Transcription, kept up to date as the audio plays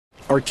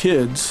Our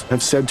kids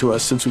have said to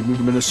us since we moved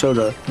to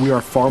Minnesota, we are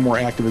far more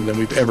active than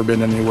we've ever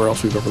been anywhere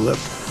else we've ever lived.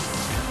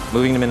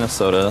 Moving to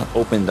Minnesota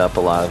opened up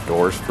a lot of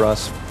doors for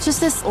us. Just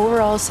this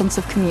overall sense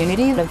of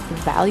community, of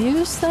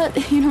values that,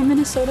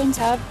 Minnesotans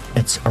have.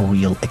 It's a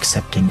real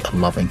accepting,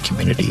 loving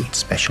community,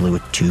 especially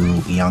with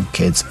 2 young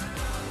kids.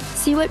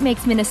 See what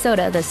makes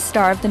Minnesota the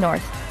star of the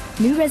North.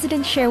 New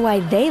residents share why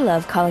they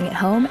love calling it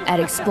home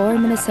at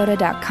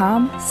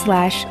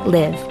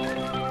exploreminnesota.com/live.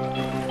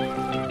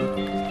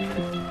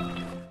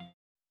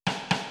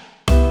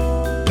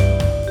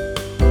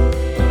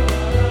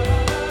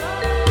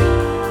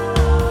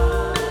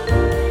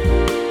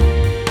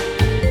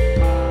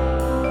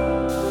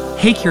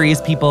 Hey, curious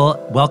people.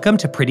 Welcome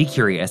to Pretty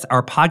Curious,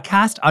 our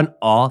podcast on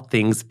all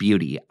things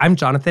beauty. I'm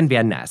Jonathan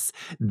Van Ness.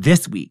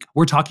 This week,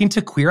 we're talking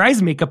to Queer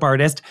Eye's makeup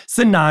artist,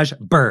 Senoj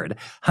Byrd.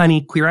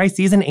 Honey, Queer Eye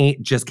Season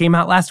 8 just came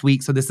out last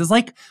week, so this is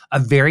like a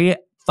very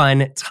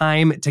fun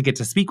time to get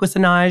to speak with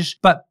Senoj.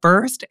 But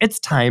first, it's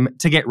time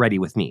to get ready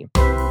with me.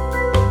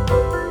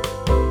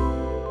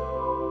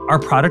 Our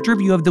product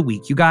review of the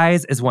week, you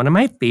guys, is one of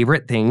my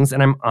favorite things,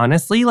 and I'm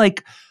honestly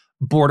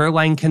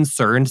borderline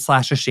concerned /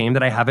 ashamed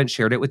that I haven't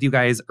shared it with you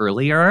guys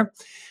earlier.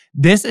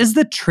 This is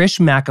the Trish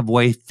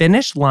McEvoy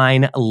Finish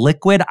Line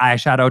Liquid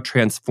Eyeshadow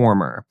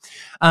Transformer.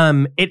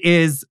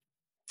 It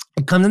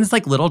comes in this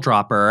little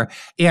dropper,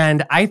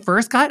 and I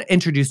first got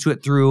introduced to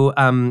it through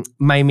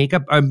my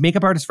makeup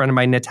artist friend of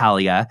mine,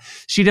 Natalia.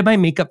 She did my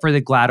makeup for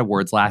the GLAAD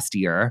Awards last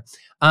year.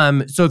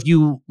 So if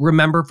you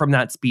remember from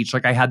that speech,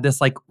 I had this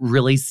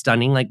really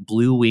stunning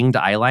blue winged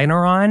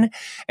eyeliner on.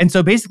 And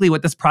so basically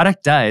what this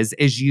product does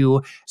is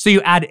you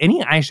add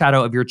any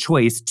eyeshadow of your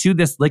choice to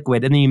this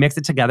liquid, and then you mix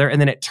it together,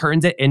 and then it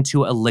turns it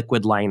into a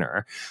liquid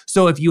liner.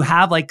 So if you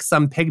have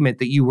some pigment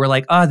that you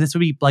were oh, this would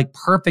be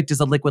perfect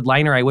as a liquid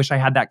liner, I wish I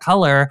had that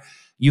color,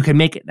 you can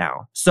make it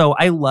now. So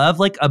I love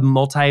a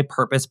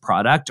multi-purpose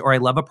product, or I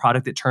love a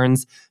product that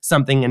turns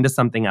something into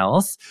something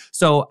else.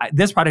 So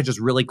this product is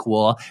really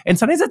cool. And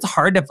sometimes it's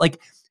hard to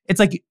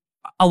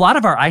a lot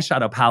of our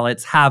eyeshadow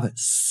palettes have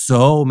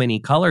so many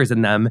colors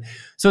in them.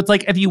 So it's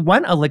if you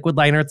want a liquid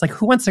liner, it's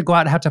who wants to go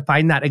out and have to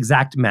find that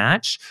exact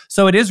match?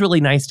 So it is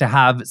really nice to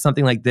have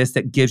something like this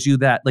that gives you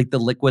that the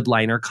liquid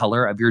liner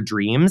color of your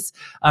dreams.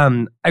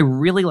 I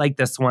really like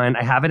this one.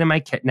 I have it in my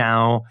kit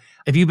now.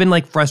 If you've been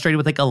frustrated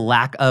with a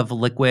lack of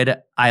liquid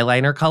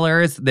eyeliner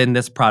colors, then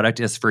this product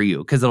is for you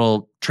because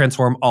it'll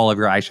transform all of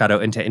your eyeshadow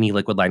into any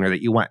liquid liner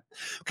that you want.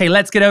 Okay,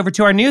 let's get over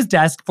to our news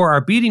desk for our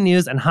beauty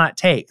news and hot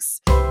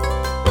takes.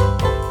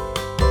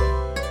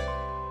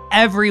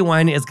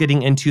 Everyone is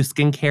getting into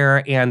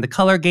skincare and the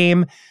color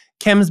game.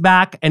 Kim's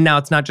back, and now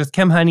it's not just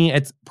Kim, honey.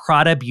 It's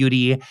Prada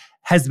Beauty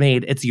has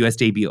made its US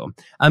debut.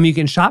 You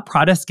can shop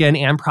Prada Skin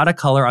and Prada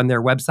Color on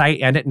their website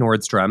and at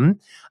Nordstrom.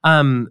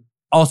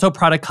 Also,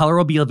 Prada Color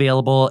will be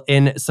available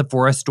in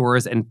Sephora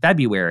stores in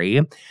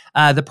February.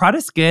 The Prada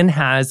Skin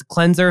has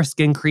cleanser,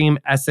 skin cream,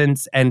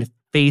 essence, and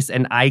face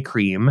and eye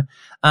cream.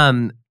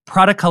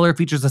 Prada Color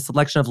features a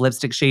selection of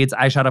lipstick shades,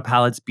 eyeshadow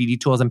palettes, beauty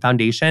tools, and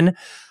foundation.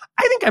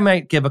 I think I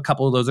might give a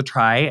couple of those a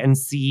try and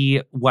see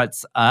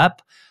what's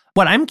up.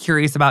 What I'm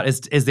curious about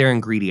is their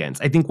ingredients.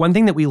 I think one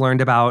thing that we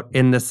learned about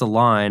in the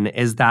salon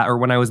is that, or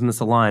when I was in the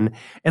salon,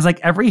 is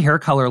every hair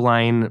color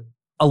line,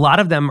 a lot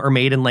of them are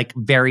made in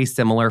very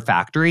similar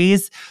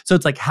factories. So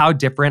it's how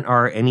different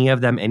are any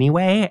of them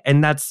anyway?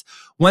 And that's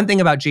one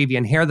thing about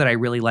JVN Hair that I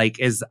really like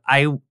is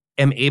I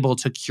am able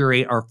to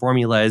curate our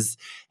formulas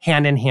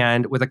hand in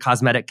hand with a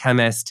cosmetic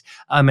chemist.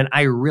 And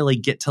I really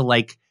get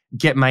to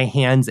get my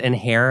hands in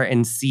hair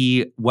and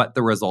see what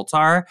the results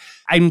are.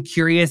 I'm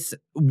curious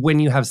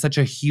when you have such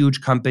a huge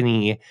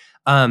company,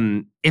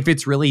 if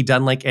it's really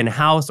done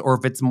in-house or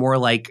if it's more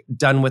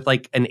done with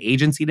an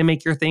agency to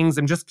make your things.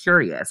 I'm just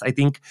curious. I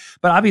think,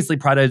 but obviously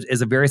Prada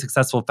is a very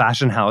successful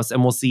fashion house,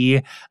 and we'll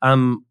see,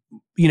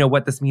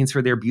 what this means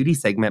for their beauty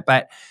segment.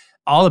 But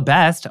all the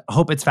best.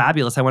 Hope it's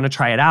fabulous. I want to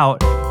try it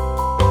out.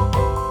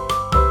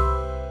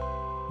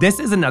 This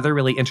is another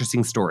really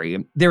interesting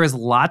story. There is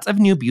lots of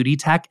new beauty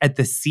tech at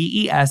the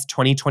CES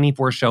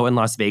 2024 show in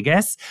Las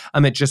Vegas.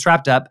 It just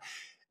wrapped up.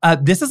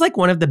 This is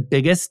one of the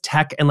biggest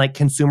tech and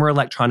consumer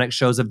electronic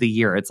shows of the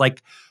year. It's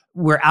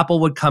where Apple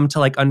would come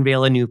to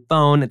unveil a new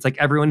phone. It's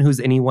everyone who's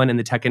anyone in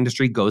the tech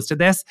industry goes to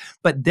this.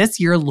 But this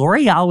year,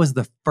 L'Oreal was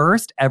the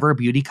first ever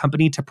beauty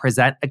company to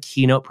present a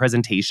keynote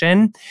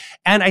presentation.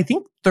 And I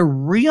think the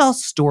real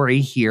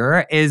story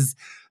here is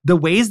the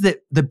ways that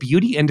the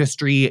beauty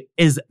industry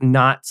is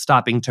not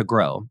stopping to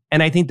grow.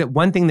 And I think that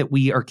one thing that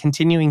we are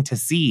continuing to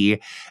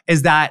see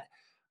is that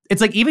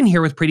it's even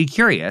here with Pretty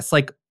Curious,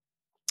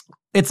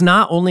 it's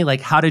not only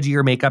how to do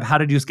your makeup, how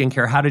to do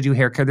skincare, how to do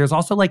hair care. There's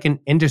also an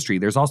industry.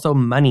 There's also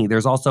money.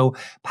 There's also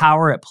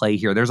power at play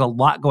here. There's a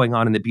lot going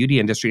on in the beauty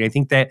industry. And I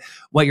think that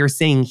what you're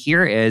seeing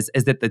here is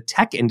that the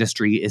tech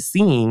industry is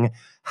seeing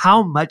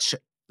how much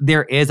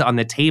there is on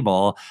the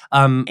table.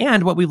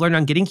 And what we learned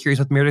on Getting Curious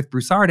with Meredith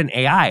Broussard and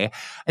AI,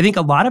 I think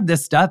a lot of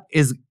this stuff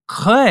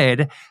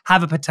could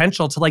have a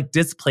potential to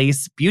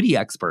displace beauty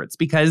experts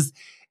because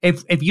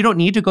if you don't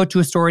need to go to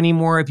a store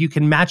anymore, if you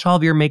can match all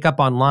of your makeup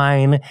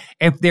online,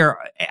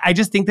 I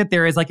just think that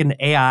there is like an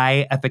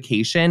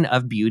AI-ification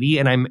of beauty,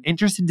 and I'm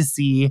interested to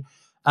see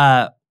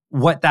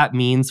what that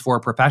means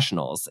for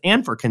professionals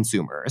and for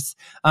consumers.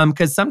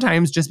 Because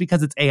sometimes just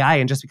because it's AI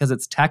and just because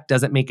it's tech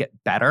doesn't make it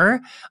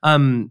better.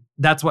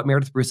 That's what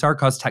Meredith Broussard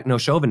calls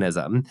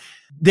techno-chauvinism.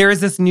 There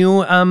is this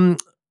new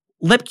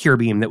lip cure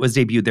beam that was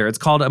debuted there. It's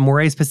called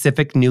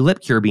Amore-specific new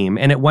lip cure beam,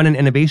 and it won an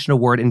innovation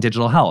award in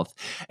digital health.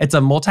 It's a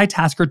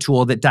multitasker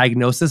tool that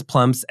diagnoses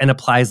plumps and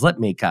applies lip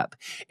makeup.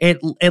 It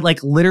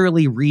like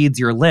literally reads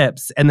your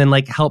lips and then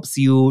like helps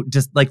you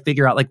just like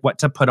figure out like what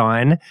to put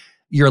on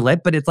your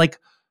lip. But it's like,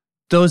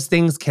 those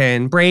things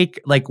can break.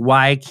 Like,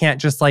 why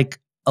can't just like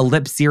a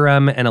lip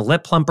serum and a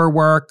lip plumper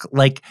work?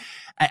 Like,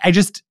 I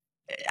just,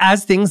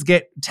 as things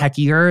get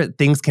techier,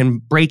 things can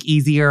break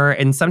easier.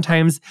 And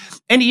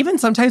even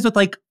sometimes with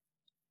like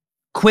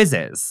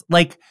quizzes,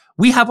 like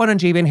we have one on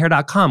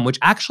jvanhair.com, which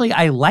actually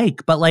I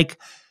like, but like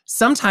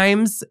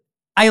sometimes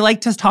I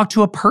like to talk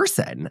to a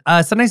person.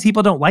 Sometimes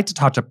people don't like to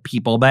talk to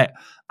people, but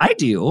I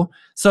do.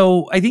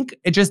 So I think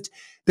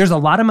there's a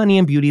lot of money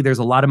in beauty. There's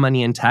a lot of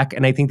money in tech.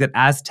 And I think that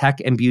as tech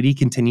and beauty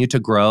continue to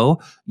grow,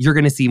 you're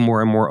going to see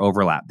more and more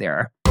overlap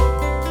there.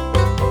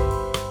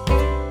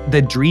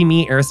 The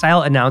Dreamy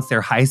Airstyle announced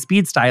their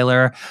high-speed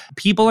styler.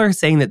 People are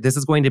saying that this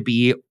is going to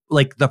be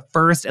like the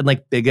first and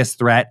like biggest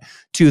threat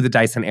to the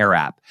Dyson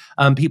Airwrap.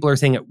 People are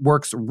saying it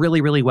works really,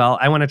 really well.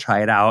 I want to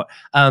try it out,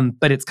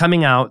 but it's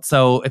coming out.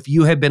 So if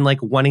you have been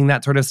like wanting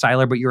that sort of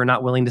styler, but you're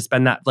not willing to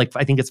spend that, like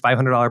I think it's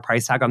 $500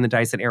 price tag on the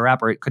Dyson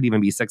Airwrap, or it could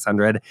even be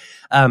 $600,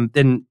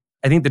 then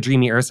I think the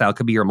Dreamy Airstyle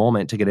could be your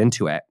moment to get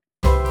into it.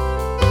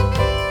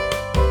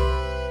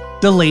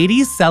 The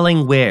ladies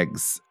selling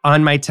wigs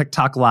on my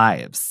TikTok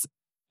lives.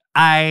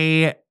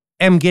 I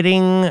am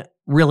getting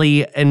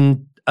really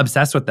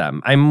obsessed with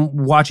them. I'm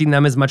watching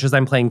them as much as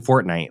I'm playing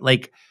Fortnite.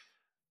 Like,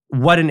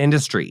 what an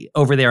industry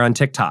over there on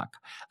TikTok.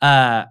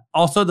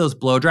 Also, those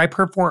blow dry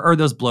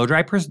preservers.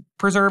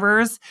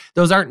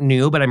 Those aren't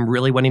new, but I'm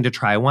really wanting to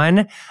try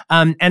one.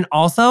 And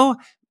also,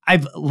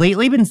 I've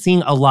lately been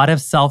seeing a lot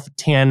of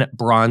self-tan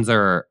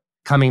bronzer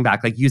coming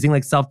back, like using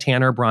like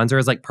self-tan or bronzer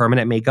as like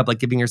permanent makeup, like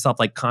giving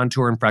yourself like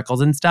contour and freckles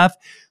and stuff.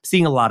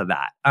 Seeing a lot of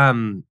that.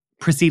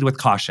 Proceed with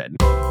caution.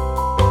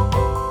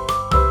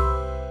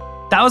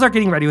 That was our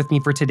Getting Ready With Me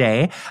for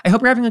today. I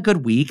hope you're having a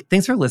good week.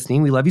 Thanks for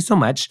listening. We love you so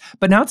much.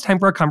 But now it's time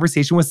for a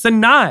conversation with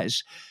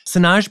Senoj.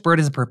 Senoj Byrd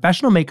is a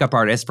professional makeup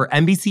artist for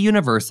NBC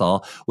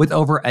Universal with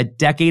over a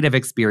decade of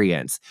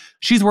experience.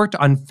 She's worked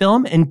on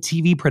film and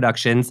TV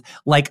productions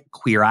like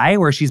Queer Eye,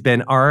 where she's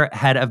been our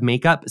head of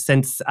makeup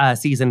since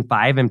season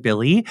 5 in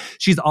Billy.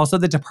 She's also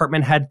the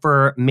department head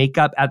for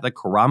makeup at The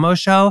Karamo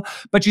Show,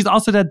 but she's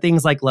also done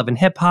things like Love and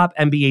Hip Hop,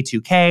 NBA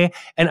 2K,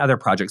 and other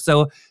projects.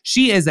 So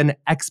she is an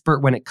expert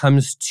when it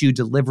comes to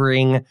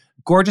delivering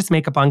gorgeous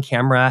makeup on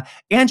camera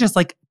and just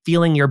like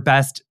feeling your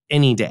best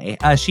any day.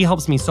 She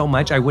helps me so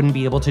much. I wouldn't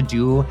be able to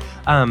do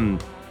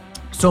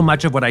so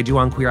much of what I do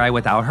on Queer Eye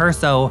without her.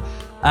 So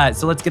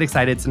let's get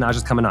excited. Senoj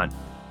is coming on.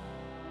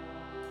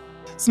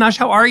 Senoj,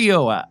 how are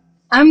you?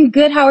 I'm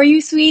good. How are you,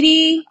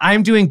 sweetie?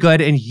 I'm doing good.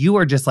 And you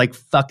are just like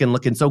fucking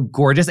looking so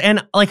gorgeous.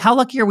 And like, how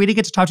lucky are we to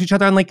get to talk to each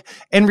other? And like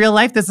in real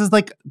life, this is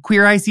like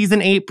Queer Eye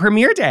season 8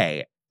 premiere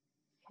day.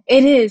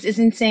 It is. It's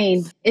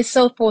insane. It's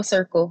so full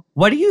circle.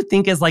 What do you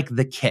think is like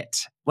the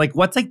kit? Like,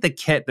 what's like the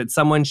kit that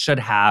someone should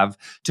have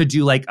to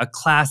do like a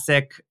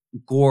classic,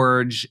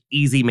 gorge,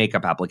 easy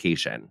makeup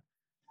application?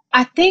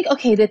 I think,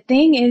 okay, the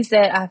thing is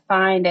that I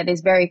find that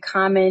is very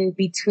common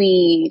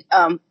between,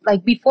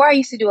 like before I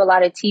used to do a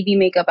lot of TV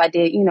makeup, I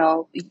did,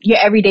 your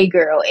everyday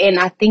girl. And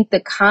I think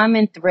the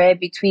common thread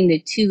between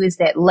the two is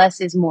that less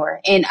is more.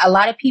 And a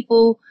lot of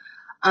people,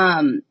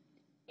 and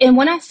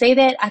when I say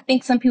that, I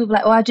think some people are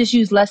like, oh, I just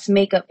use less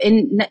makeup.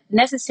 And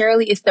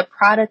necessarily it's the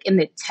product and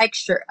the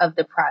texture of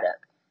the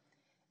product.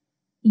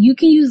 You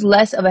can use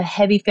less of a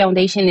heavy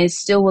foundation and it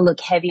still will look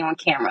heavy on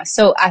camera.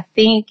 So I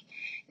think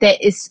that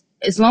it's,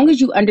 as long as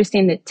you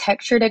understand the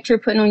texture that you're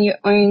putting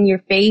on your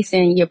face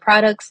and your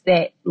products,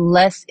 that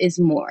less is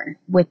more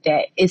with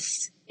that.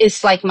 It's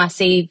like my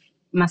save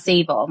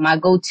all, my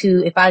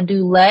go-to. If I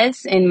do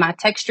less and my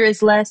texture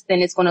is less, then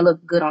it's going to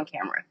look good on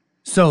camera.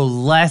 So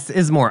less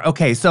is more.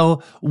 Okay.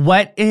 So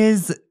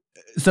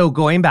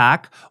going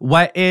back,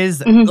 what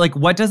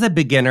does a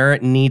beginner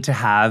need to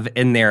have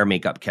in their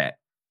makeup kit,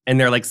 in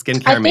their like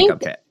skincare makeup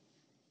kit?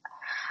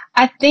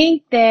 I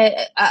think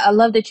that I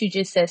love that you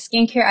just said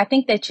skincare. I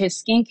think that your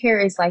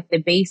skincare is like the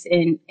base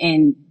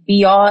and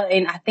be all.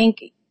 And I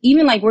think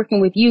even like working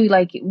with you,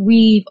 like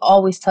we've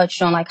always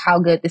touched on like how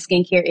good the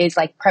skincare is,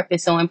 like prep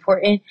is so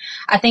important.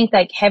 I think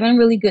like having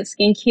really good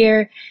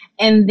skincare,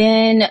 and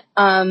then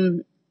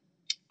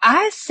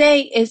I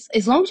say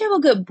as long as you have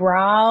a good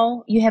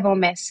brow, you have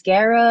on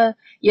mascara,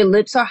 your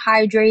lips are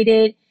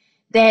hydrated,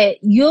 that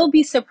you'll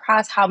be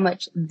surprised how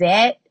much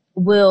that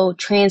will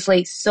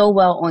translate so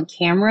well on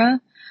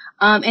camera.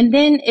 And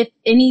then if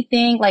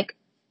anything, like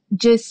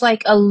just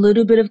like a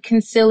little bit of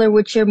concealer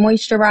with your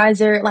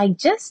moisturizer, like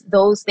just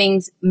those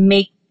things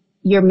make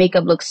your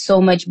makeup looks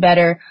so much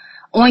better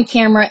on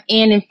camera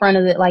and in front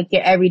of like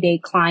your everyday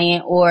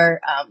client or,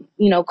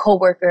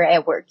 coworker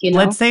at work,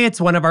 Let's say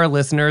it's one of our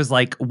listeners,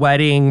 like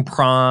wedding,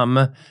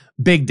 prom,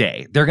 big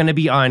day. They're going to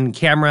be on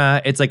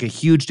camera. It's like a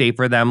huge day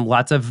for them.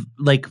 Lots of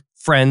like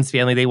friends,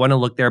 family, they want to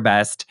look their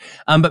best.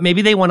 But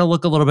maybe they want to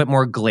look a little bit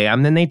more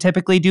glam than they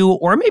typically do.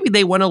 Or maybe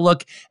they want to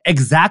look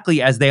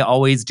exactly as they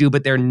always do,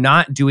 but they're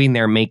not doing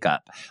their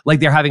makeup. Like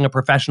they're having a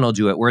professional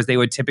do it, whereas they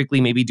would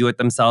typically maybe do it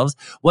themselves.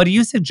 What do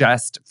you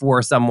suggest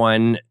for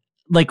someone?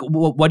 Like,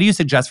 what do you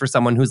suggest for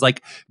someone who's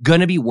like going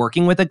to be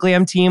working with a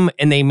glam team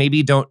and they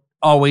maybe don't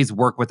always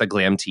work with a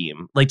glam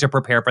team, like to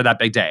prepare for that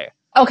big day?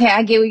 Okay,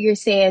 I get what you're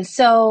saying.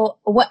 So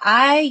what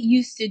I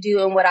used to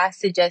do and what I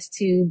suggest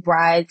to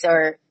brides,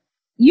 or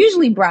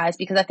usually brides,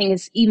 because I think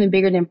it's even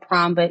bigger than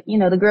prom, but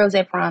the girls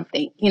at prom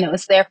think,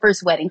 it's their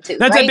first wedding too.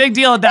 That's right? A big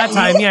deal at that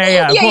time.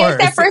 Yeah, of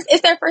course.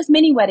 It's their first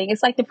mini wedding.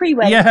 It's like the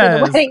pre-wedding yes, for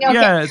the wedding.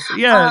 Okay.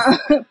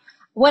 Yes.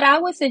 What I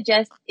would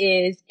suggest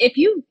is if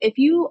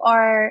you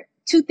are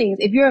two things,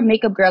 if you're a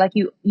makeup girl, like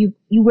you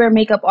wear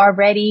makeup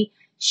already,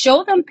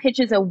 show them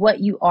pictures of what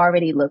you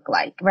already look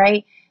like,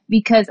 right?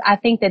 Because I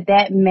think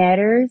that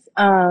matters,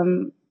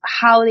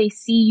 how they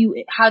see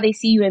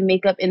you in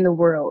makeup in the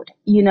world,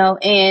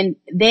 and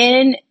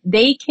then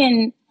they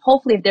can,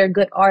 hopefully if they're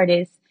good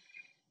artists,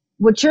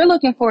 what you're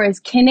looking for is,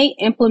 can they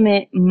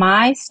implement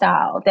my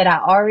style that I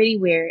already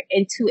wear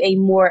into a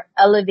more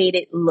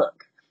elevated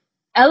look?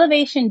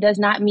 Elevation does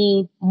not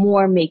mean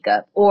more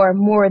makeup or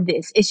more of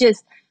this. It's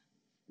just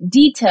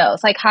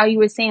details, like how you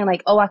were saying,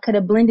 like, oh, I could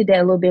have blended that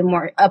a little bit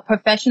more. A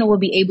professional will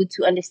be able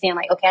to understand,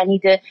 like, okay, I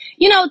need to,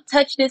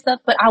 touch this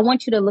up, but I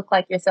want you to look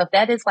like yourself.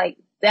 That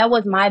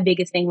was my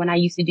biggest thing when I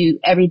used to do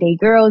everyday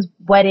girls,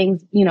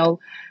 weddings,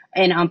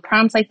 and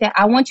proms like that.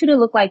 I want you to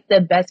look like the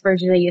best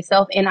version of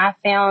yourself. And I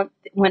found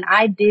when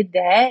I did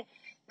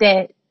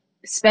that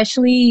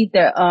especially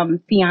the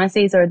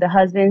fiancés or the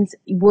husbands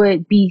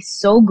would be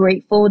so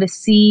grateful to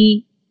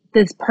see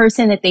this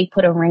person that they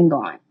put a ring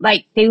on.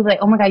 Like, they were like,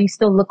 oh my God, you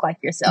still look like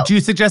yourself. Do you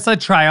suggest a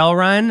trial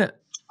run?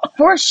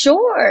 For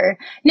sure.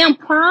 Now,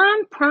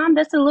 prom,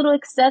 that's a little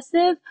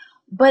excessive.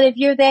 But if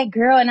you're that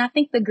girl, and I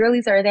think the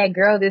girlies are that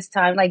girl this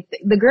time, like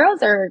the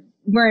girls are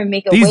wearing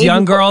makeup. These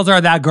young girls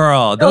are that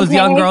girl. Those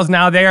young girls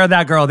now, they are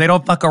that girl. They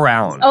don't fuck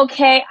around.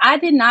 Okay. I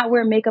did not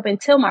wear makeup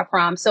until my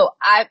prom. So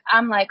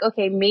I'm like,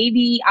 okay,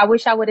 maybe I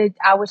wish I would have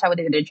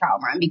did a trial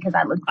run because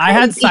I looked crazy. I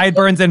had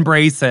sideburns and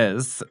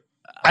braces.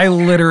 I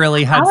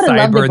literally had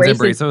sideburns and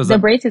braces. The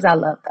braces I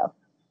love though.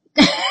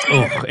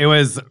 It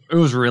was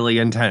really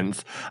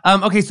intense.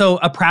 Okay, so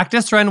a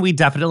practice run we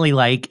definitely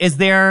like. Is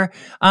there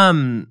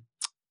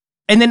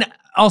and then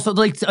also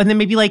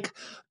maybe like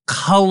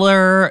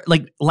color,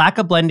 like lack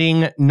of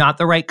blending, not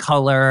the right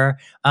color.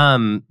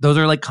 Those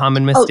are like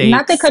common mistakes. Oh,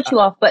 not to cut you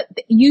off, but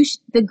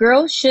the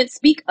girls should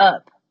speak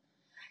up.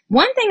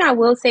 One thing I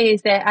will say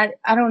is that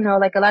I don't know,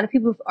 like a lot of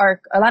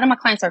my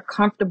clients are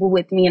comfortable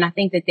with me, and I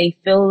think that they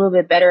feel a little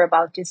bit better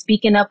about just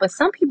speaking up. But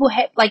some people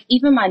like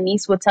even my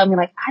niece would tell me,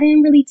 like, I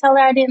didn't really tell her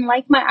I didn't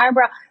like my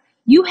eyebrow.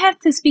 You have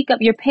to speak up.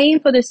 You're paying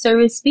for the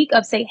service. Speak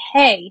up. Say,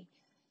 hey,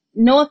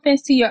 no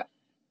offense to your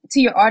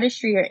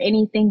artistry or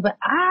anything, but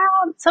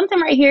something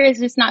right here is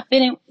just not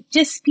fitting.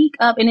 Just speak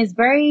up. And it's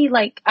very,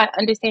 like, I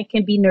understand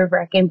can be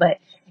nerve-wracking, but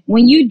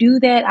when you do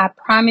that, I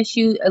promise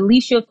you, at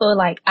least you'll feel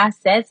like I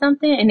said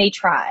something and they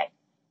tried.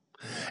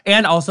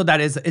 And also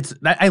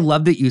I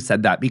love that you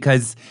said that,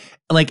 because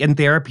like in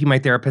therapy, my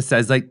therapist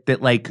says like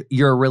that, like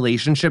your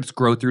relationships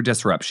grow through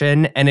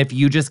disruption. And if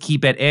you just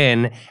keep it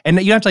in, and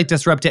you don't have to like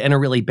disrupt it in a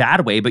really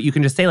bad way, but you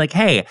can just say like,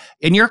 hey,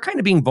 and you're kind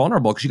of being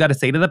vulnerable because you got to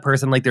say to the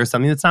person, like, there's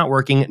something that's not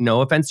working. No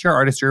offense to your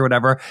artistry or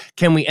whatever.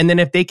 And then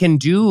if they can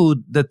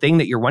do the thing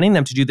that you're wanting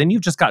them to do, then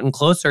you've just gotten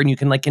closer and you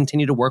can like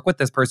continue to work with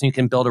this person. You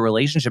can build a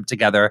relationship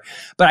together.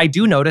 But I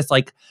do notice,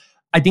 like,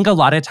 I think a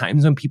lot of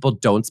times when people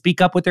don't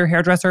speak up with their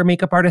hairdresser or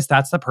makeup artist,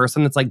 that's the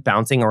person that's like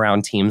bouncing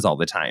around teams all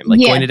the time,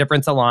 like going to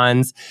different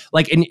salons,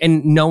 like,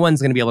 and no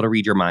one's going to be able to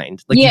read your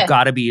mind. Like you've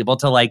got to be able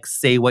to like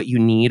say what you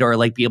need or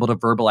like be able to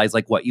verbalize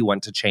like what you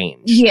want to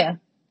change. Yeah,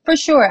 for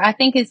sure. I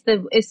think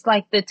it's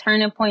like the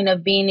turning point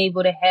of being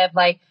able to have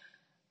like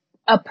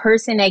a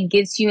person that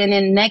gets you, and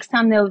then next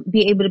time they'll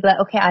be able to be like,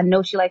 okay, I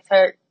know she likes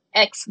her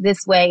X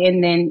this way,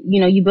 and then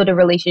you build a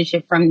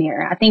relationship from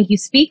there. I think you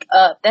speak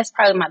up. That's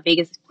probably my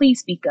biggest. Please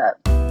speak up.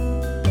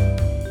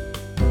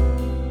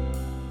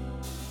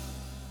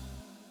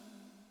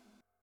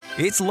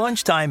 It's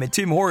lunchtime at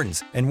Tim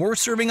Hortons, and we're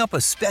serving up a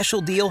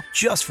special deal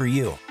just for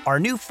you. Our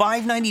new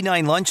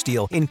 $5.99 lunch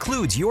deal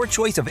includes your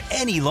choice of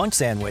any lunch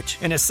sandwich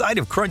and a side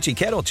of crunchy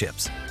kettle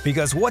chips.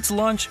 Because what's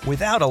lunch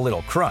without a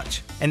little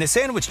crunch? And the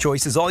sandwich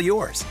choice is all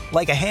yours,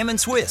 like a ham and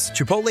Swiss,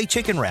 Chipotle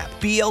chicken wrap,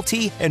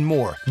 BLT, and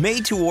more,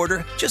 made to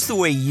order just the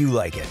way you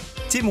like it.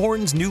 Tim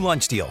Hortons' new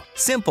lunch deal.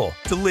 Simple,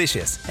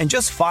 delicious, and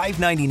just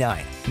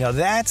 $5.99. Now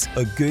that's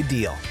a good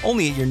deal.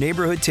 Only at your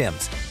neighborhood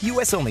Tim's.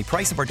 U.S. only.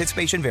 Price and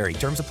participation vary.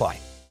 Terms apply.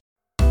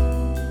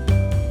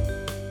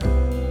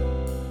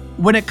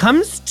 When it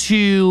comes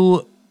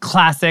to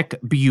classic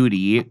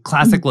beauty,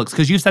 classic looks,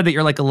 because you said that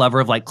you're like a lover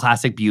of like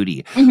classic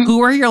beauty. Mhm.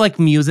 Who are your like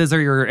muses or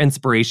your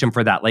inspiration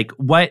for that? Like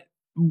what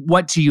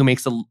to you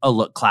makes a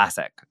look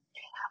classic?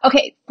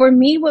 Okay, for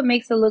me, what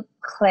makes a look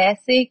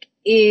classic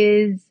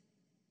is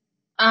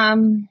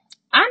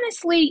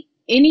honestly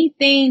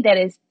anything that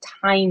is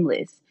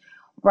timeless,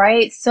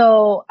 right?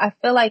 So I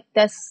feel like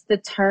that's the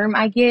term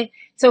I get.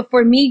 So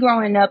for me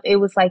growing up, it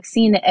was like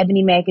seeing the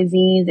Ebony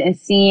magazines and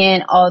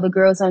seeing all the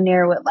girls on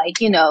there with like,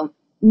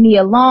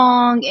 Nia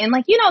Long and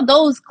like,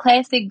 those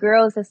classic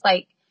girls that's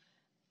like,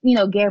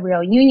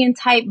 Gabrielle Union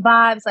type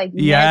vibes, like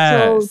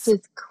natural, Yes.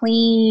 just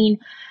clean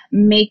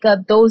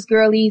makeup, those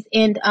girlies.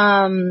 And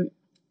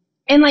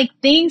like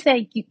things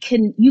that you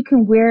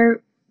can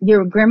wear,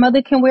 your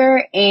grandmother can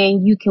wear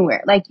and you can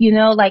wear. Like,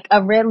 like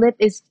a red lip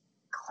is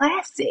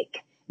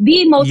classic.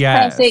 The most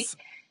classic Yes.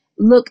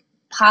 look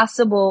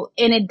possible,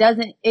 and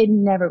it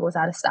never goes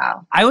out of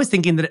style. I was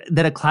thinking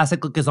that a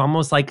classic look is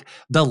almost like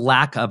the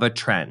lack of a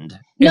trend.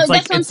 No, It's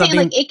like that's what I'm it's saying.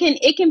 something.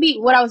 Like it can be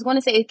what I was going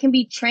to say. It can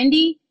be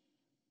trendy,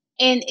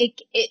 and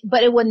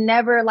but it would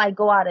never like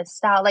go out of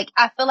style. Like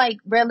I feel like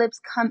red lips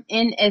come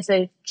in as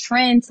a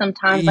trend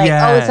sometimes. Like,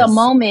 oh, it's a Yes.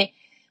 moment.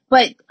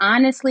 But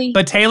honestly,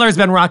 But Taylor's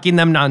been rocking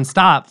them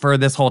nonstop for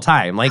this whole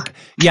time. Like,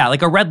 yeah,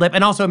 like a red lip.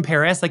 And also in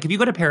Paris, like if you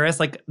go to Paris,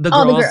 like the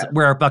Oh, the girls girl.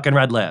 wear a fucking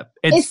red lip.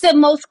 It's the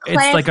most It's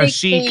like a classic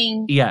chic,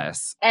 thing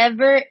yes.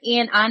 ever.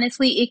 And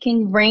honestly, it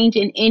can range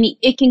in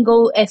it can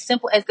go as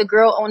simple as the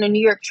girl on the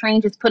New York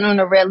train just putting on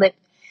a red lip,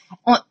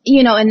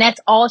 and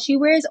that's all she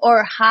wears,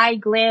 or high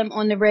glam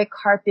on the red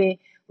carpet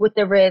with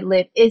the red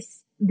lip.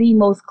 It's the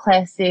most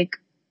classic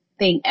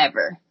thing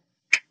ever.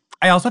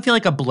 I also feel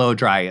like a blow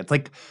dry. It's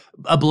like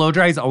a blow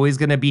dry is always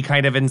going to be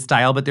kind of in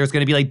style, but there's going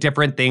to be like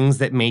different things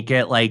that make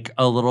it like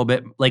a little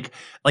bit like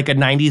a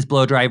 90s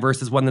blow dry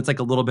versus one that's like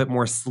a little bit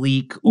more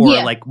sleek, or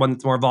Yeah. like one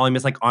that's more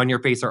voluminous, like on your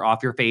face or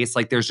off your face.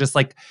 Like there's just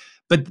like,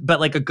 but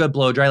like a good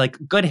blow dry, like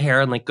good hair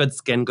and like good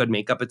skin, good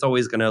makeup. It's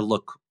always going to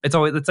look, it's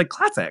like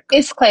classic.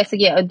 It's classic.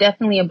 Yeah,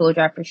 definitely a blow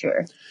dry for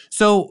sure.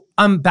 So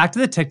back to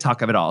the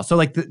TikTok of it all. So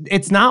like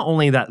it's not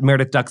only that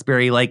Meredith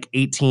Duxbury like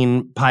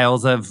 18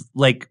 piles of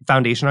like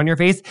foundation on your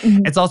face.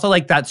 Mhm. It's also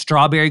like that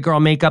strawberry girl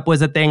makeup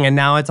was a thing, and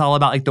now it's all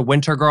about like the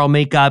winter girl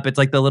makeup. It's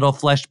like the little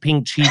flushed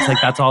pink cheeks. Like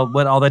that's all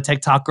what all the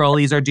TikTok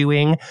girlies are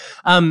doing.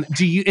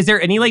 Is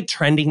there any like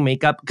trending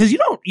makeup? Because you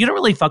don't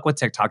really fuck with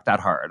TikTok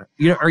that hard.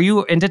 Are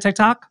you into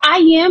TikTok? I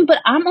am, but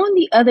I'm on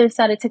the other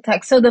side of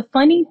TikTok. So the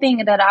funny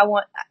thing that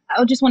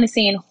I just want to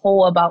say in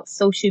whole about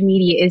social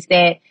media is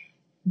that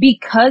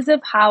because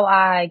of how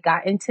I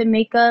got into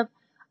makeup,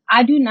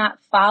 I do not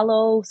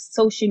follow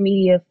social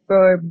media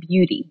for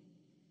beauty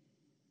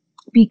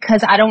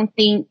because I don't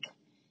think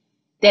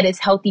that is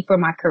healthy for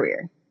my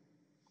career.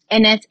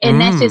 And that's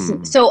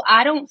just, so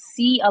I don't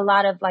see a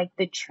lot of like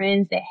the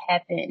trends that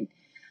happen,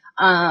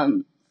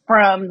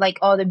 from like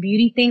all the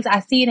beauty things.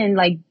 I see it in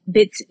like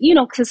bits,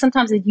 cause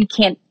sometimes you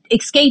can't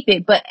escape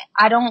it, but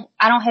I don't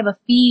have a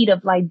feed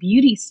of like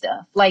beauty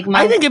stuff. Like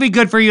I think it'd be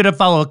good for you to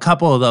follow a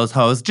couple of those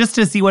hosts just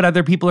to see what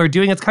other people are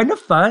doing. It's kind of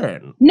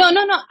fun. No.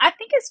 I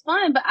think it's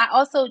fun, but I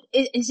also,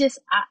 it's just,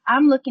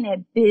 I'm looking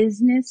at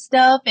business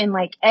stuff and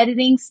like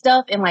editing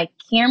stuff and like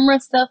camera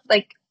stuff.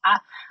 Like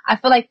I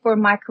feel like for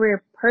my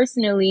career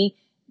personally,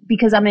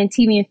 because I'm in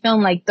TV and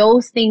film, like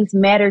those things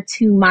matter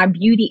to my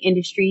beauty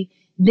industry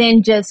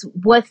than just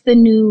what's the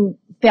new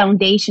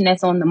foundation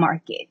that's on the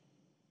market.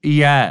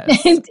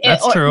 Yes,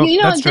 that's true.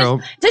 That's true.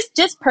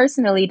 Just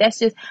personally, that's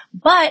just,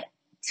 but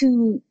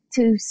to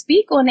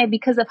speak on that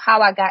because of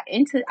how I got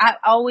into, I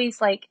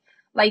always like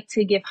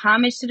to give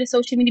homage to the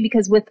social media,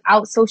 because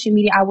without social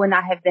media, I would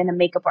not have been a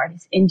makeup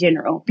artist in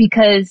general,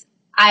 because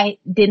I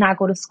did not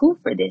go to school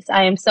for this.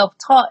 I am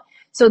self-taught.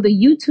 So the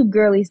YouTube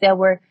girlies that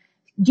were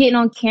getting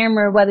on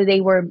camera, whether they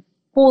were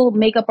full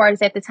makeup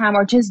artists at the time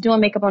or just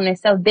doing makeup on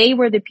themselves, they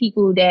were the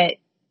people that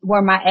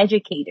were my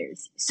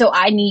educators. So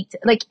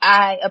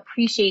I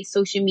appreciate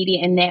social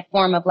media in that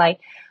form of like,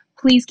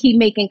 please keep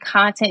making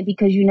content,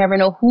 because you never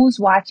know who's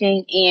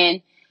watching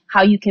and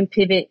how you can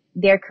pivot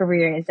their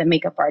career as a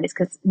makeup artist.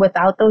 Because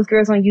without those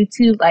girls on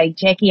YouTube, like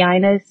Jackie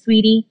Ina,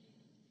 sweetie,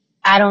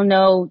 I don't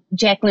know,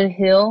 Jaclyn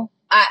Hill,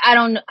 I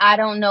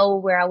don't know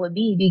where I would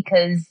be,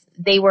 because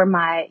they were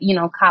my,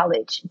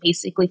 college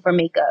basically for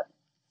makeup.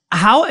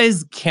 How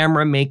is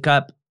camera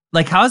makeup,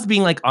 like how is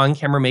being like on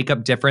camera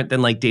makeup different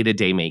than like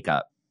day-to-day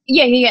makeup?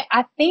 Yeah.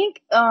 I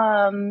think,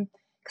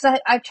 cause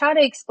I try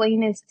to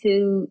explain this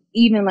to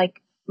even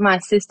like my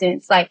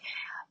assistants, like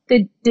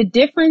the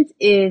difference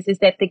is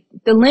that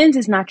the lens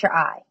is not your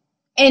eye.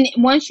 And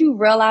once you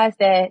realize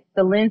that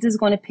the lens is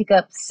going to pick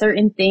up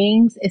certain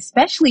things,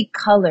 especially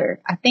color,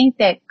 I think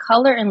that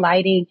color and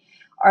lighting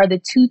are the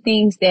two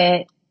things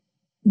that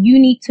you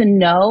need to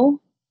know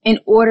in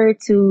order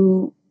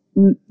to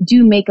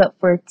do makeup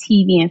for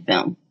TV and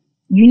film.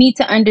 You need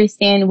to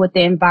understand what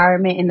the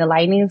environment and the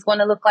lighting is going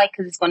to look like,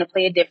 because it's going to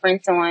play a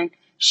difference on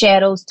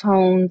shadows,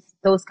 tones,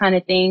 those kind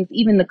of things.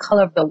 Even the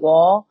color of the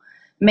wall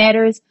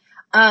matters.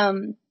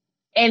 And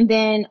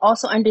then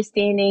also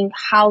understanding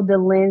how the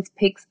lens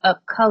picks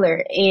up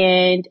color.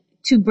 And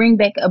to bring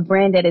back a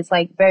brand that is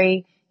like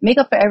very,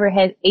 Makeup Forever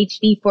has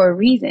HD for a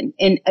reason.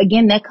 And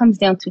again, that comes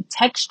down to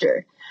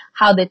texture,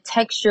 how the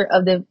texture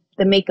of the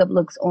makeup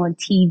looks on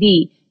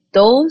TV.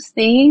 Those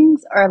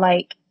things are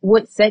like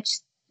what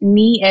sets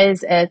me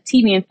as a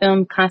TV and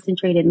film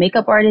concentrated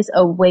makeup artist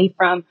away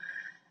from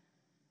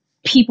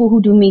people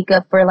who do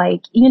makeup for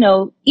like, you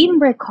know, even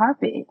red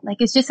carpet. Like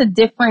it's just a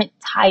different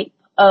type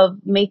of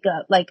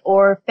makeup, like,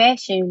 or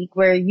fashion week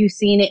where you've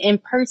seen it in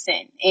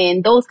person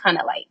and those kind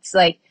of lights.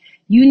 Like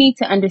you need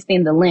to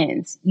understand the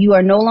lens. You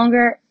are no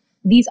longer,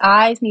 these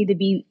eyes need to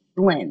be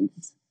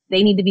lens.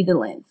 They need to be the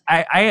lens.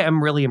 I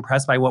am really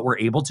impressed by what we're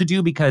able to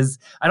do because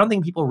I don't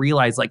think people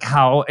realize like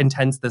how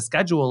intense the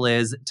schedule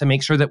is to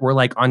make sure that we're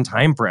like on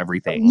time for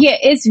everything. Yeah,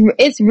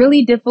 it's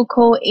really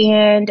difficult.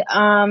 And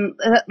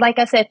like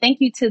I said,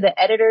 thank you to the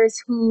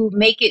editors who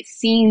make it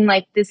seem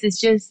like this is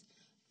just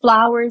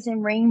flowers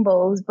and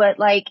rainbows. But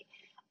like,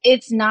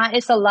 it's not,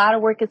 it's a lot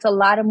of work. It's a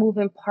lot of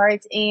moving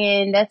parts.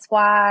 And that's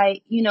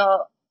why, you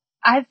know,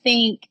 I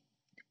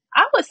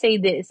would say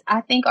this.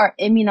 I think our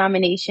Emmy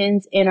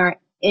nominations and our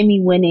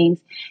Emmy winnings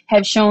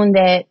have shown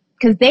that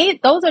because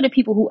those are the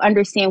people who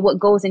understand what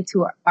goes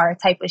into our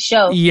type of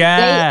show.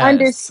 Yes. They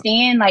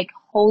understand like,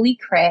 holy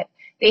crap,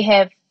 they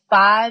have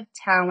 5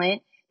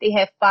 talent. They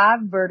have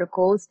 5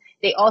 verticals.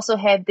 They also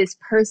have this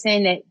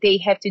person that they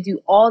have to do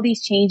all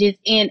these changes.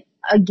 And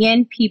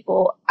again,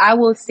 people, I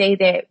will say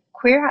that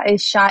Queer Eye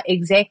is shot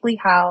exactly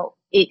how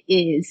it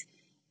is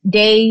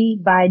day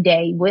by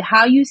day. With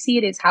how you see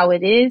it is how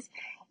it is.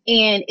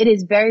 And it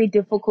is very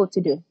difficult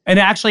to do. And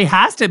it actually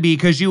has to be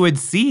because you would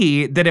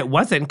see that it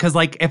wasn't. Because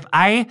like if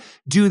I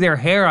do their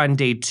hair on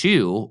day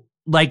 2,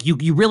 like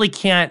you really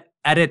can't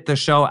edit the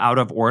show out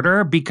of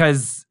order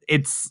because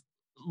it's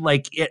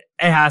like it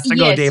has to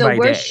go day by day. So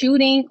we're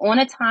shooting on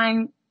a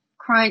time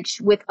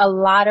crunch with a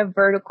lot of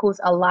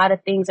verticals. A lot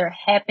of things are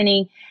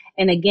happening.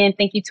 And again,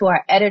 thank you to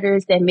our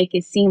editors that make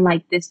it seem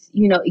like this,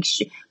 you know,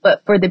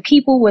 but for the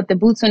people with the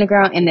boots on the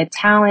ground and the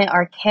talent,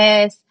 our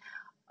cast,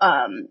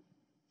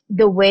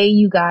 the way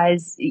you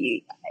guys,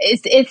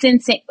 it's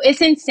insane.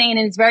 It's insane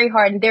and it's very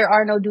hard. And there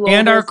are no do-overs.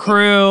 And our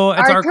crew,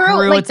 it's our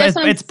crew. Like,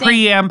 it's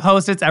pre and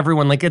post. It's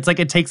everyone. Like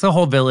it takes a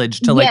whole village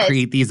to like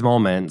create these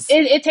moments.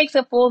 It takes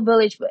a full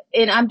village.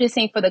 And I'm just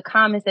saying for the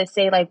comments that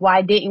say like,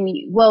 why didn't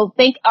we? Well,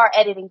 thank our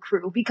editing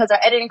crew because our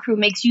editing crew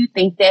makes you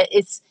think that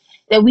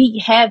that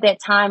we have that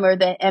time or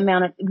that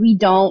amount of, we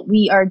don't.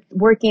 We are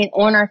working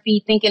on our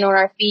feet, thinking on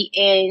our feet,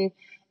 and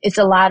it's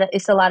a lot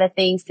of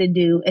things to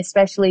do,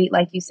 especially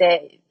like you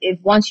said, if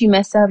once you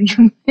mess up,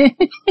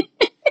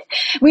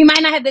 we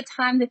might not have the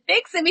time to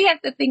fix it. We have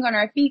to think on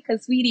our feet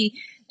because, sweetie,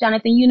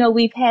 Jonathan, you know,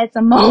 we've had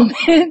some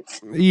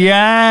moments.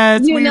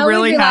 Yes, we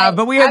really have.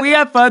 Like, but we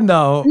have fun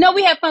though. No,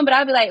 we have fun, but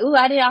I'll be like, ooh,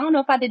 I don't know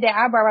if I did that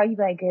eyebrow right. You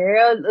be like,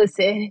 girl,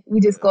 listen, we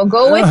just gonna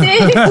go with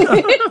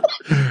it.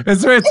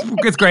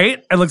 It's great.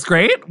 It looks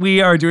great.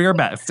 We are doing our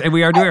best and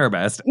we are doing our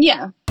best.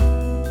 Yeah.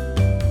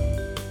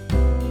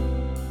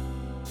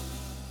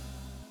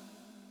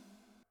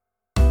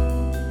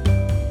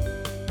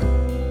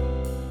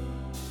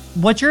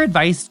 What's your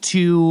advice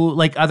to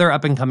like other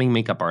up and coming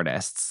makeup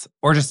artists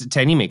or just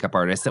to any makeup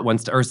artist that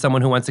wants to, or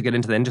someone who wants to get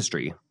into the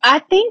industry? I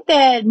think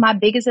that my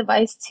biggest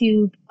advice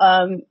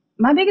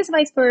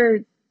for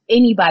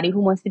anybody who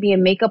wants to be a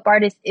makeup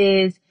artist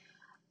is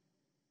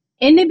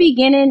in the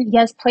beginning,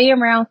 yes, play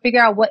around,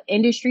 figure out what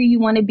industry you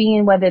want to be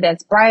in, whether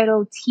that's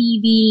bridal,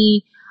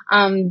 TV,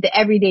 the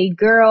everyday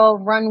girl,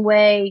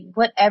 runway,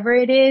 whatever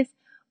it is.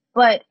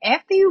 But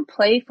after you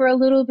play for a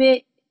little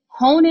bit,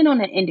 hone in on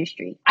an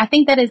industry. I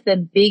think that is the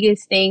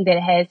biggest thing that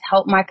has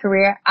helped my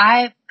career.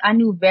 I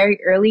knew very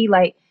early,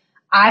 like,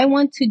 I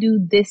want to do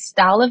this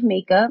style of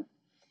makeup.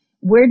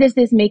 Where does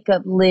this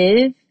makeup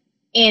live?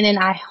 And then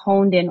I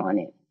honed in on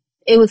it.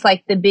 It was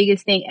like the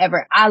biggest thing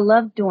ever. I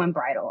love doing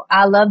bridal.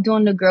 I love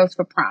doing the girls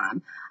for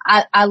prom.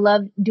 I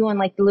love doing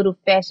like the little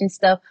fashion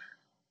stuff.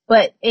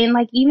 But, and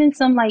like even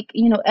some like,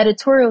 you know,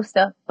 editorial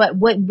stuff. But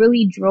what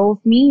really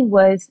drove me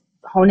was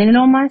honing in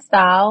on my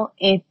style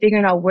and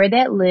figuring out where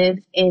that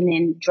lives and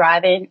then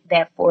driving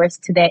that force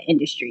to that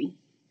industry.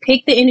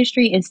 Pick the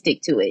industry and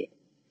stick to it.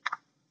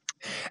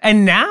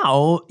 And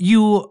now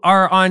you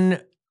are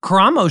on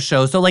Karamo's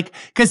show. So like,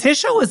 because his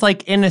show is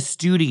like in a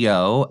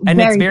studio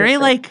and it's very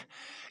different. Like,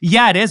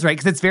 yeah, it is, right?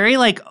 Because it's very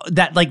like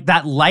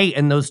that light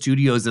in those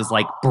studios is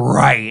like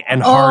bright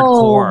and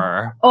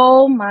hardcore.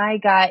 Oh my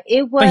God.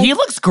 It was. But he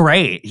looks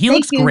great. He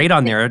looks great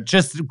on there.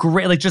 Just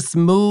great, like just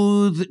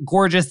smooth,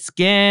 gorgeous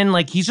skin.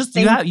 Like he's just,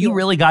 you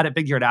really got it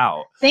figured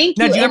out. Thank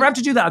you. Now, do you ever have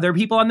to do the other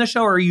people on the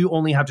show or you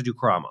only have to do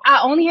Karamo?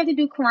 I only have to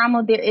do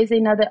Karamo. There is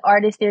another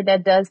artist there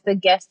that does the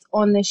guests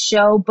on the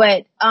show.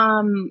 But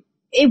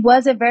it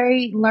was a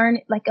very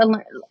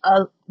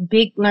a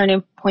big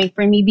learning point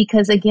for me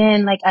because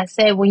again, like I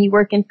said, when you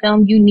work in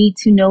film, you need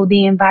to know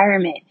the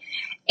environment.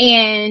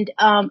 And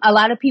a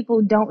lot of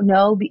people don't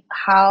know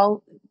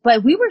how,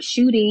 but we were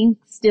shooting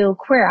still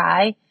Queer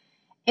Eye.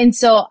 And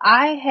so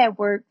I had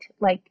worked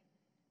like,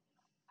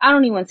 I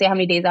don't even want to say how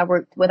many days I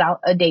worked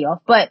without a day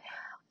off, but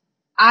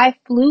I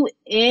flew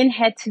in,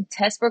 had to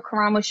test for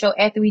Karama show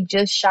after we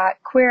just shot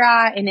Queer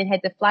Eye, and then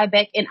had to fly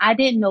back. And I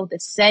didn't know the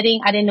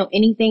setting. I didn't know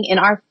anything. In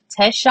our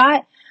test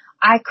shot,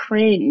 I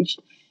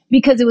cringed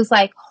because it was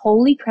like,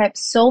 holy crap,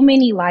 so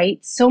many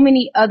lights, so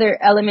many other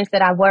elements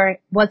that I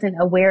wasn't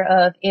aware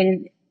of.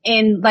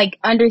 And like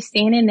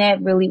understanding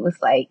that really was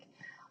like,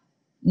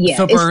 yeah,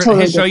 so for it's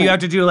totally his show, different. you have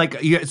to do like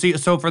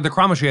so for the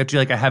Karama show, you have to do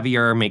like a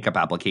heavier makeup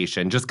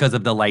application just because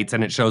of the lights,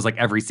 and it shows like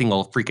every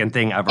single freaking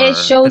thing ever. It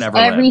shows that ever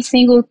every lived.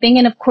 single thing,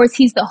 and of course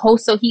he's the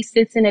host, so he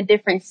sits in a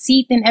different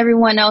seat than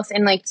everyone else,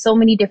 and like so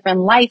many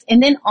different lights,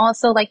 and then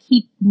also like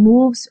he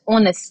moves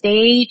on the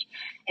stage,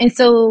 and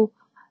so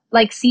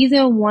like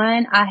season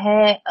 1, I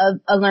had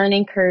a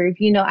learning curve.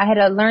 You know, I had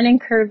a learning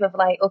curve of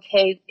like,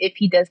 okay, if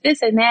he does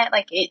this and that,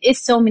 like it's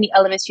so many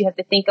elements you have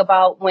to think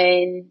about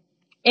when.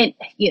 And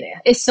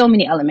it's so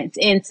many elements.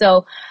 And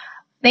so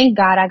thank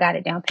God I got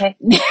it down pat.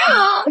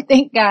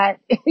 Thank God.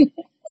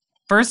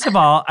 First of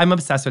all, I'm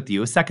obsessed with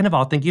you. Second of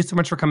all, thank you so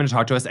much for coming to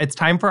talk to us. It's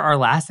time for our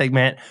last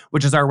segment,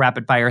 which is our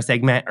rapid fire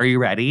segment. Are you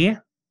ready?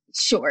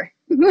 Sure.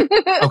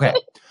 Okay.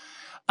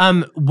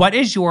 What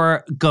is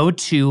your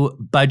go-to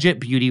budget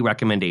beauty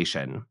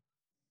recommendation?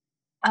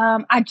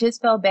 I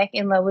just fell back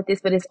in love with this,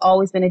 but it's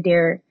always been a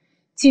dare.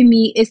 To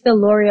me, it's the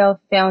L'Oreal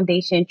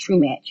Foundation True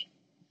Match.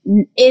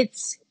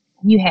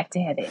 You have to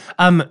have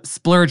it.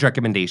 Splurge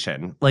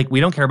recommendation. Like, we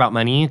don't care about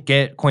money.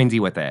 Get coinsy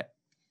with it.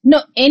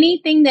 No,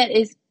 anything that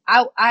is,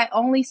 I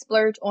only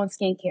splurge on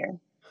skincare.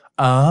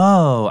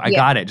 Oh, I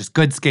got it. Just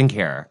good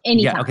skincare.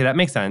 Anytime. Yeah, okay, that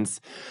makes sense.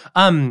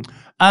 A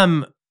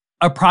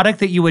product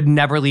that you would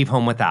never leave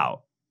home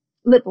without.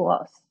 Lip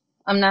gloss.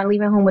 I'm not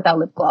leaving home without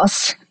lip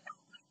gloss.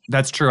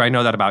 That's true. I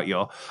know that about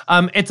you.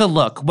 It's a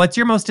look. What's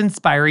your most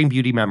inspiring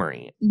beauty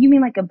memory? You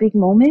mean like a big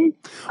moment?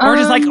 Or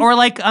just like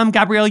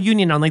Gabrielle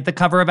Union on like the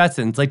cover of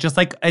Essence, like just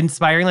like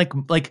inspiring,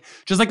 like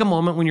just like a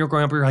moment when you were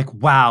growing up where you're like,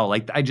 wow,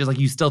 like I just like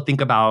you still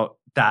think about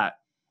that,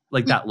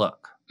 like that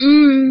look.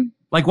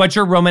 Like, what's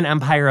your Roman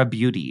Empire of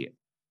beauty?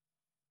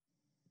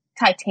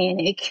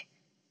 Titanic.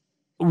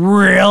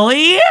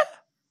 Really?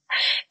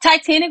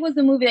 Titanic was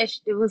the movie that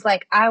it was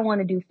like, I want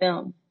to do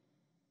film.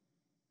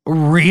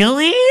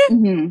 Really?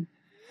 Mm-hmm.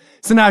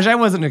 Senoj, I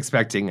wasn't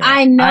expecting it.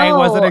 I know. I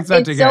wasn't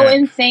expecting it. It's so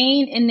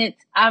insane, and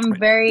I'm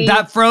very...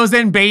 That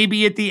frozen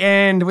baby at the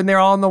end when they're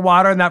all in the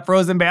water and that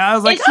frozen baby. I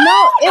was like,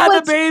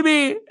 the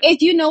baby.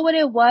 If you know what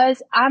it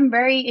was, I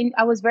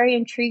was very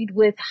intrigued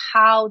with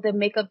how the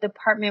makeup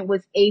department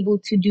was able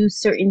to do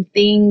certain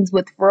things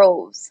with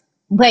Rose.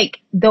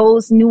 Like,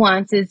 those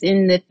nuances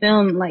in the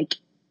film, like,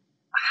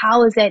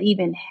 how is that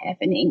even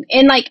happening?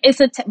 And, like, it's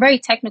a very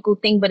technical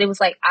thing, but it was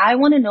like, I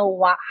want to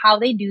know how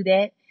they do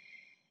that.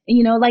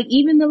 You know, like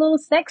even the little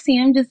sex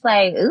scene, I'm just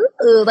like,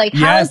 ooh, like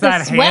how is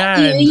the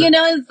sweat? You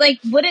know, it's like,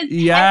 what is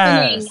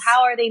happening?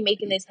 How are they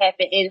making this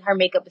happen? And her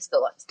makeup is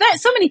still up.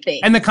 So many things.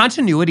 And the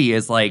continuity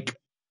is like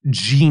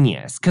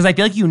genius. Because I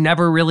feel like you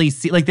never really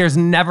see, like there's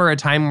never a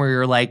time where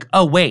you're like,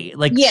 oh wait,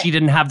 like she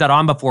didn't have that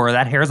on before. Or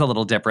that hair's a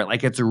little different.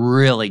 Like it's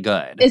really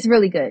good. It's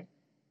really good.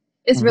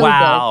 It's really good.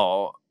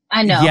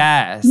 I know.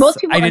 Yes. Most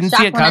people I didn't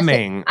see it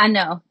coming. I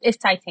know. It's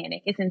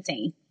Titanic. It's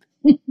insane.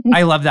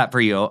 I love that for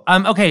you.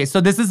 Okay,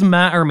 so this is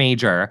meh or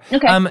major.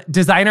 Okay.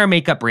 Designer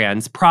makeup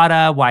brands,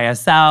 Prada,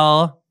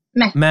 YSL.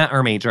 Meh. Meh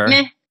or major?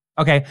 Meh.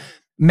 Okay.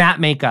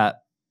 Matte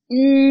makeup.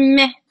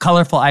 Meh.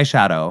 Colorful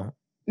eyeshadow.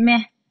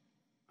 Meh.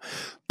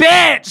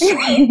 Bitch!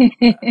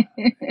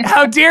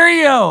 How dare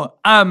you?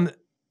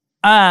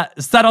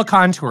 Subtle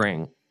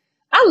contouring.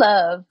 I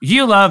love.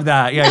 You love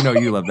that. Yeah, I know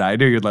you love that. I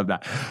knew you'd love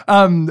that.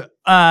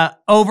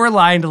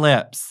 Overlined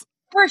lips.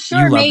 For sure,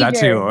 you love major, that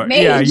too.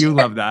 Major. Yeah, you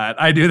love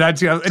that. I do that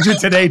too.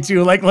 Today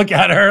too. Like, look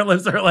at her.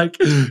 Lips are like,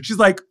 she's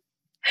like.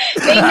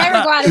 They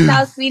never go out of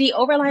style, sweetie.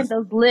 Overline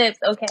those lips,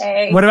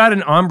 okay? What about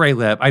an ombre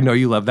lip? I know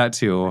you love that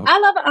too. I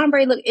love an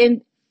ombre look.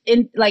 In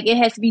like it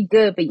has to be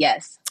good, but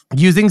yes.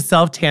 Using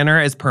self tanner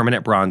as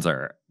permanent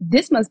bronzer.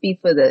 This must be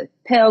for the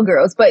pale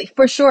girls, but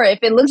for sure, if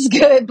it looks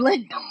good,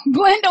 blend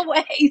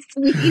away,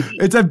 sweetie.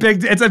 It's a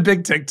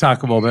big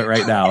TikTok moment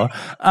right now.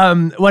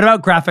 What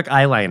about graphic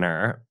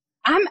eyeliner?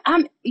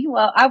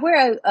 I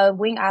wear a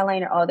wing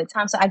eyeliner all the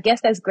time, so I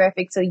guess that's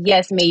graphic. So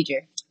yes,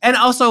 major. And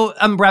also,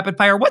 rapid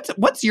fire.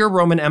 What's your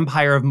Roman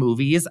Empire of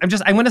movies? I'm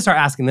going to start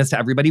asking this to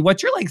everybody.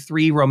 What's your like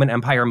 3 Roman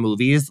Empire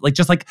movies? Like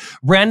just like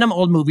random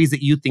old movies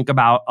that you think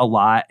about a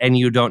lot and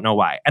you don't know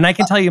why. And I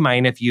can tell you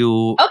mine if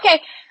you.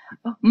 Okay.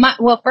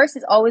 First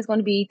it's always going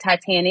to be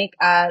Titanic.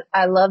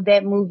 I love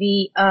that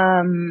movie.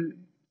 I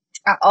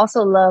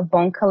also love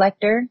Bone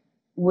Collector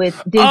with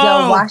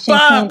Denzel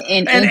Washington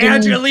and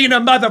Angelina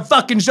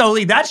motherfucking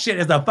Jolie. That shit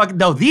is a fucking...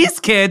 No, these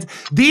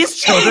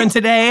children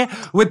today,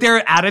 with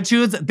their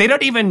attitudes, they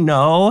don't even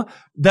know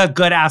the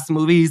good-ass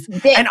movies.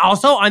 And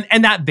also,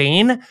 in that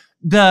vein,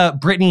 the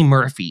Brittany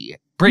Murphy,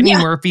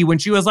 when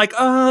she was like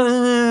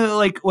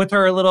with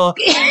her little,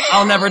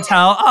 I'll never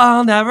tell.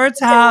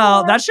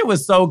 That shit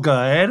was so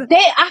good.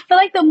 I feel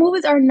like the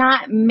movies are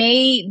not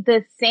made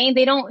the same.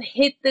 They don't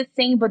hit the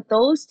same, but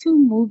those 2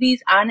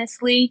 movies,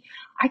 honestly,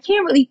 I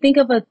can't really think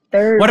of a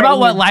third. What about right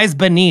What now. Lies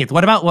Beneath?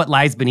 What about What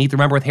Lies Beneath?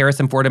 Remember with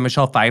Harrison Ford and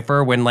Michelle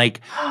Pfeiffer when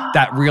like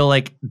that real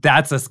like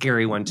that's a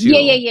scary one too.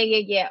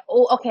 Yeah.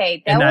 Oh,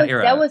 okay. In that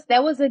era.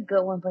 That was a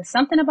good one. But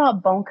something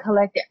about Bone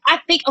Collector. I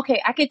think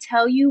I could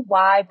tell you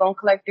why Bone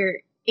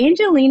Collector.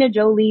 Angelina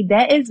Jolie.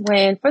 That is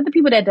when, for the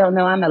people that don't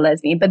know, I'm a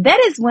lesbian. But that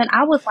is when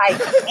I was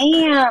like,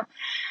 damn,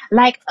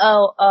 like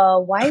a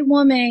white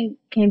woman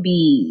can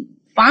be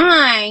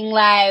fine.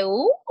 Like,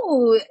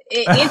 ooh,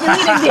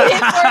 Angelina did it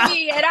for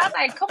me. And I was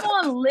like, come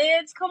on,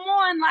 Liz, come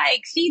on.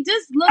 Like, she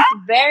just looked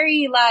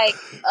very like,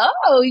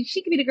 oh,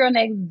 she could be the girl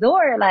next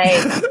door. Like,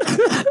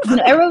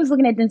 everyone was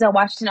looking at Denzel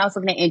Washington. I was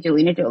looking at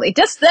Angelina Jolie.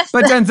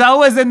 But Denzel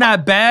was in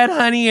that bed,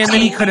 honey, and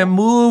then he couldn't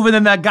move, and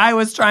then that guy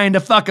was trying to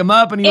fuck him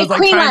up, and he was like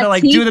Queen trying to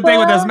like do the thing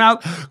with his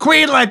mouth.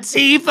 Queen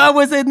Latifah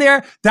was in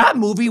there. That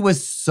movie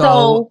was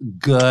so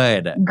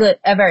good. Good,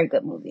 a very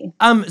good movie.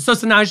 So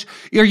Senoj,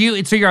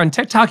 you're on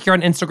TikTok, you're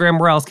on Instagram.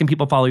 Where else can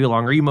people follow you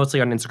along? Are you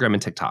mostly on Instagram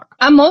and TikTok?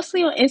 I'm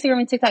mostly on Instagram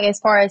and TikTok as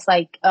far as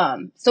like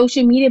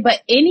social media,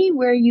 but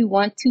anywhere you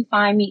want to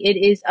find me, it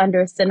is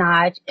under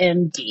Senoj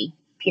MD.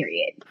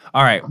 Period.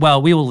 All right.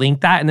 Well, we will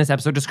link that in this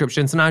episode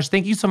description. Senoj,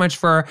 thank you so much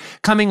for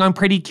coming on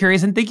Pretty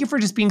Curious. And thank you for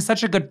just being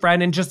such a good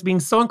friend and just being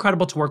so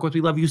incredible to work with.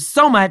 We love you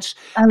so much.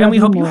 And we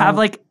hope you have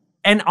like,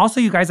 and also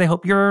you guys, I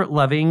hope you're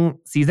loving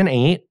season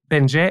 8.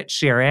 Binge it,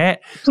 share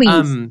it. Please.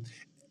 And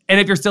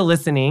if you're still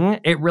listening,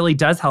 it really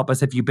does help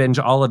us if you binge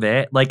all of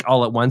it, like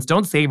all at once.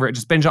 Don't savor it.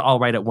 Just binge it all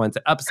right at once.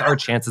 It ups our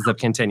chances of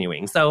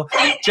continuing. So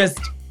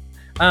just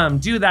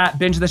do that,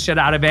 binge the shit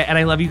out of it. And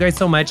I love you guys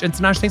so much. And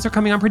Senoj, thanks for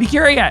coming on Pretty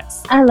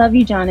Curious. I love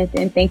you,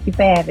 Jonathan. Thank you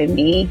for having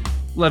me.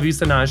 Love you,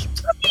 Senoj.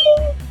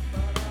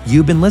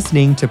 You've been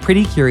listening to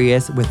Pretty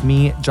Curious with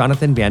me,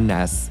 Jonathan Van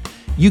Ness.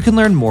 You can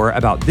learn more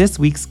about this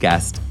week's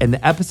guest in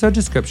the episode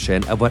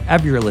description of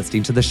whatever you're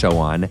listening to the show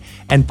on,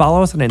 and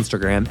follow us on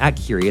Instagram at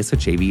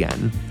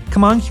CuriousWithJVN.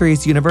 Come on,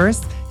 Curious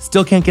Universe.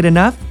 Still can't get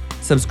enough?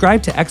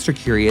 Subscribe to Extra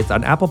Curious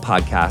on Apple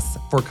Podcasts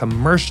for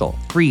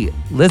commercial-free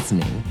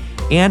listening,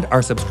 and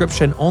our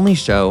subscription-only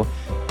show,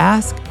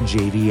 Ask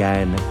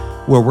JVN,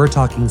 where we're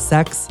talking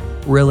sex,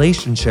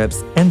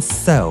 relationships, and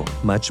so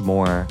much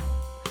more.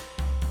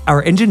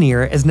 Our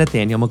engineer is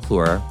Nathaniel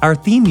McClure. Our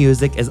theme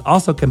music is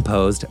also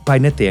composed by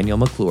Nathaniel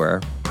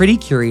McClure. Pretty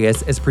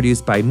Curious is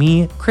produced by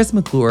me, Chris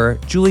McClure,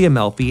 Julia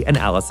Melfi, and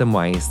Allison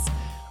Weiss,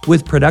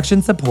 with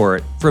production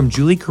support from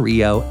Julie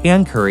Carrillo,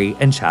 Ann Curry,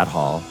 and Chad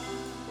Hall.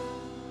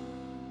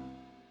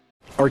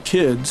 Our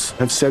kids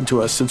have said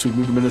to us since we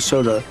moved to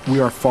Minnesota, we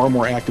are far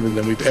more active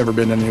than we've ever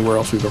been anywhere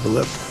else we've ever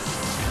lived.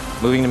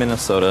 Moving to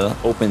Minnesota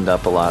opened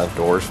up a lot of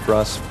doors for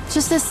us.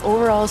 Just this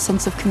overall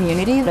sense of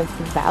community, of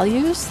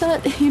values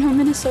that,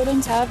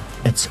 Minnesotans have.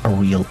 It's a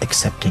real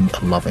accepting,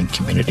 loving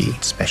community,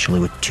 especially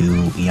with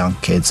 2 young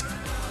kids.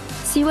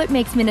 See what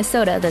makes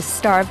Minnesota the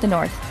star of the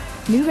North.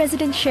 New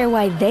residents share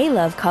why they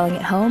love calling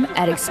it home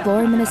at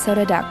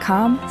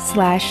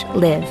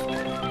exploreminnesota.com/live.